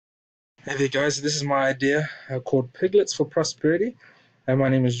Hey there guys, this is my idea called Piglets for Prosperity, and my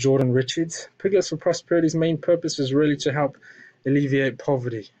name is Jordan Richards. Piglets for Prosperity's main purpose is really to help alleviate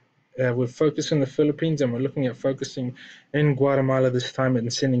poverty. We're focused in the Philippines, and we're looking at focusing in Guatemala this time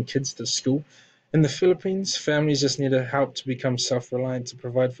and sending kids to school. In the Philippines, families just need help to become self-reliant, to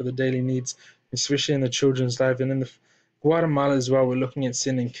provide for the daily needs, especially in the children's life. And in the Guatemala as well, we're looking at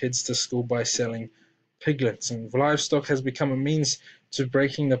sending kids to school by selling piglets, and livestock has become a means to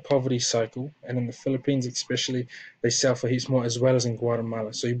breaking the poverty cycle. And in the Philippines, especially, they sell for heaps more, as well as in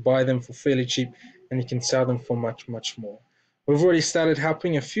Guatemala. So you buy them for fairly cheap, and you can sell them for much, much more. We've already started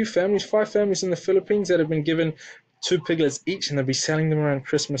helping a few families, 5 families in the Philippines that have been given 2 piglets each, and they'll be selling them around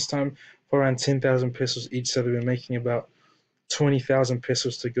Christmas time for around 10,000 pesos each. So they'll be making about 20,000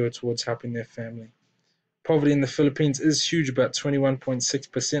 pesos to go towards helping their family. Poverty in the Philippines is huge. About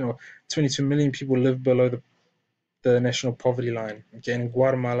 21.6%, or 22 million people live below the national poverty line. Okay, in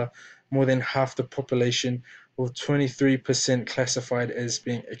Guatemala, more than half the population, with 23% classified as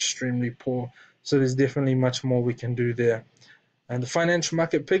being extremely poor. So there's definitely much more we can do there. And the financial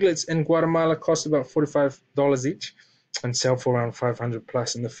market piglets in Guatemala cost about $45 each and sell for around 500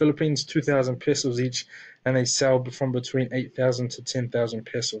 plus. In the Philippines, 2,000 pesos each, and they sell from between 8,000 to 10,000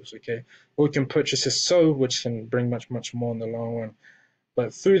 pesos. Okay, or we can purchase a sow, which can bring much, much more in the long run.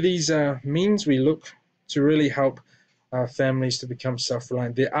 But through these means, we look to really help families to become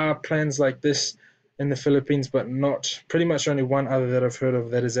self-reliant. There are plans like this in the Philippines, but not pretty much only one other that I've heard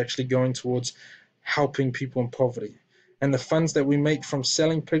of that is actually going towards helping people in poverty. And the funds that we make from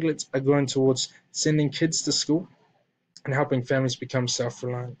selling piglets are going towards sending kids to school and helping families become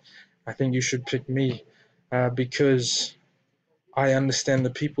self-reliant. I think you should pick me because I understand the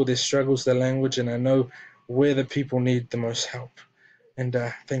people, their struggles, their language, and I know where the people need the most help. And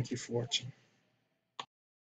thank you for watching.